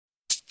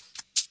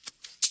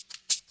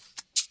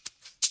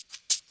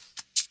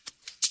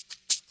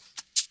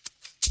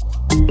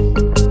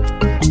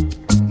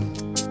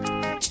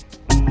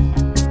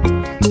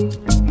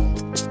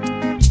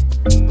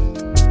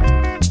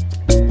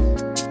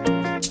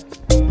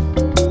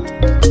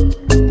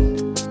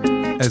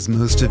As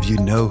most of you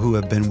know who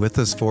have been with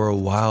us for a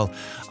while,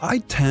 I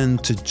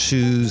tend to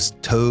choose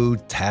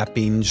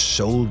toe-tapping,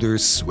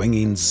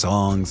 shoulder-swinging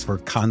songs for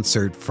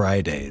Concert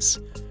Fridays.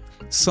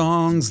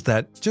 Songs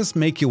that just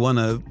make you want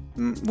to,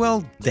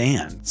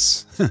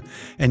 dance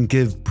and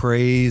give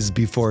praise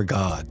before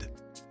God.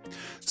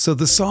 So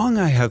the song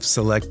I have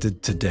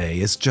selected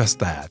today is just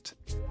that.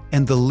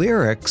 And the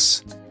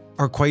lyrics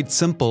are quite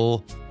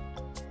simple.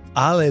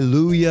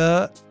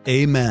 Alleluia,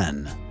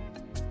 amen.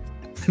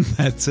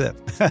 That's it.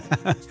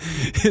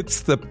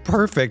 It's the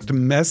perfect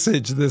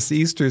message this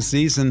Easter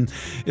season.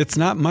 It's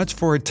not much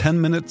for a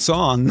 10-minute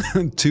song.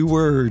 2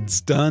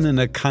 words done in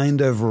a kind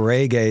of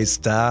reggae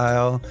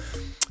style.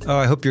 Oh,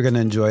 I hope you're going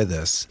to enjoy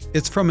this.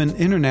 It's from an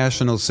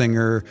international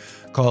singer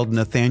called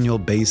Nathaniel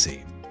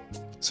Bassey.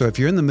 So if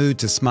you're in the mood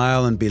to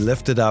smile and be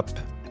lifted up,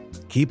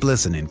 keep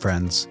listening,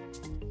 friends.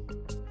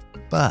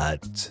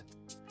 But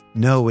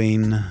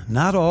knowing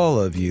not all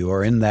of you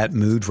are in that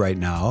mood right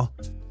now,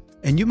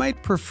 and you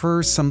might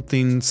prefer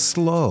something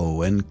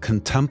slow and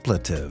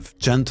contemplative,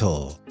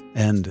 gentle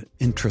and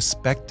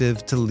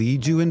introspective to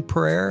lead you in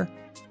prayer,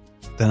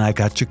 then I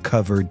got you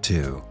covered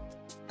too.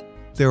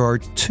 There are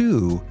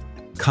 2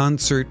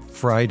 Concert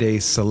Friday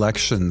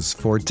selections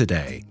for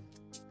today.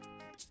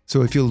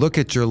 So if you look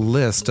at your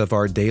list of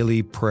our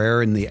daily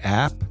prayer in the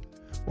app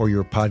or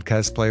your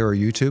podcast player or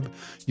YouTube,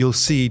 you'll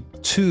see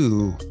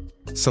 2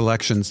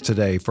 selections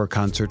today for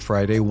Concert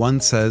Friday. One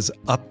says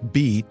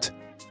Upbeat.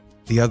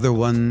 The other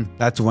one,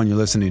 that's the one you're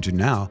listening to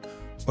now,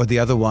 or the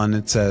other one,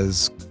 it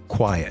says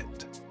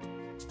Quiet.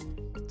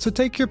 So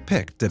take your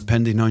pick,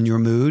 depending on your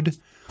mood.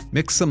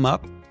 Mix them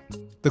up.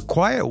 The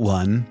Quiet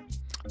one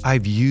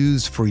I've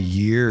used for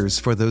years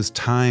for those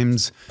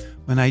times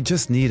when I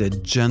just need a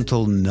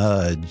gentle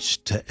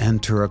nudge to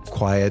enter a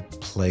quiet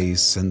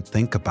place and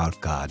think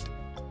about God.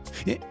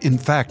 In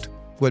fact,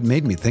 what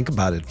made me think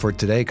about it for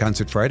today,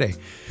 Concert Friday,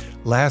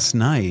 last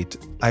night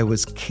I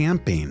was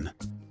camping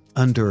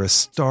under a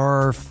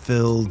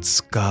star-filled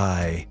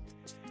sky,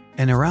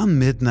 and around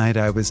midnight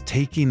I was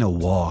taking a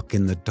walk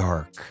in the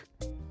dark,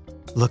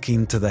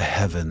 looking to the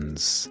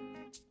heavens,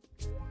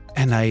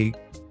 and I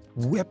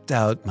whipped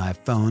out my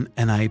phone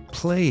and I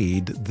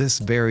played this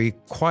very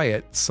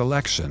quiet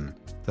selection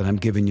that I'm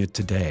giving you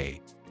today.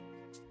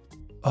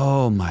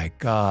 Oh my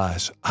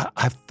gosh,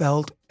 I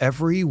felt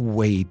every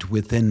weight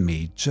within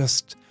me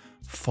just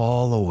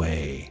fall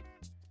away,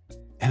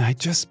 and I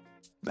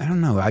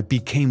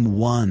became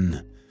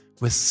one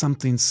with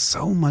something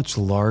so much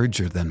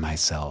larger than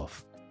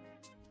myself.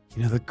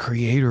 You know, the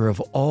creator of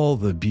all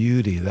the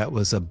beauty that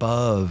was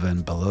above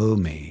and below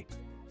me.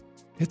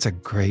 It's a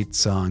great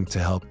song to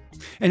help.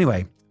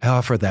 Anyway, I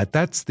offer that.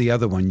 That's the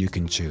other one you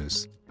can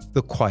choose,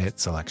 the quiet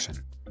selection.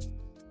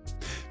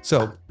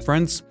 So,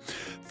 friends,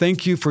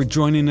 thank you for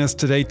joining us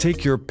today.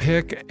 Take your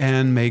pick,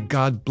 and may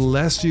God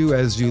bless you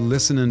as you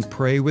listen and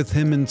pray with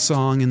Him in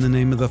song in the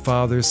name of the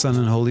Father, Son,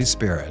 and Holy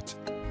Spirit.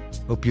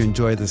 Hope you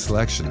enjoy the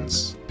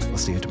selections. We'll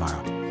see you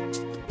tomorrow.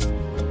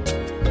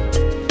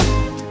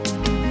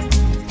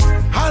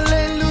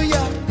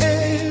 Hallelujah,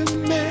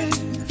 amen.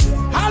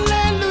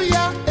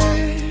 Hallelujah,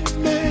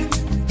 amen.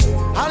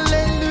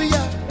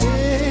 Hallelujah,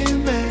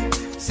 amen.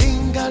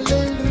 Sing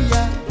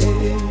hallelujah,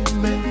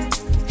 amen.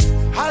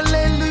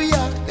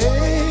 Hallelujah,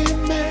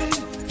 amen.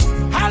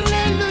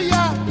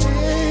 Hallelujah,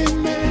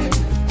 amen.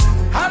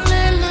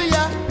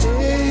 Hallelujah,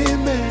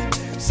 amen.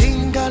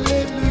 Sing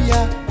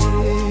hallelujah,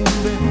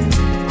 amen.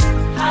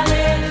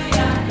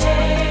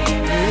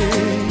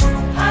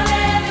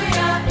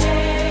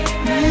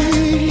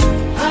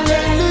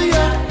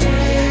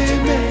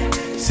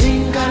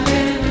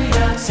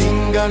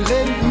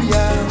 Hallelujah.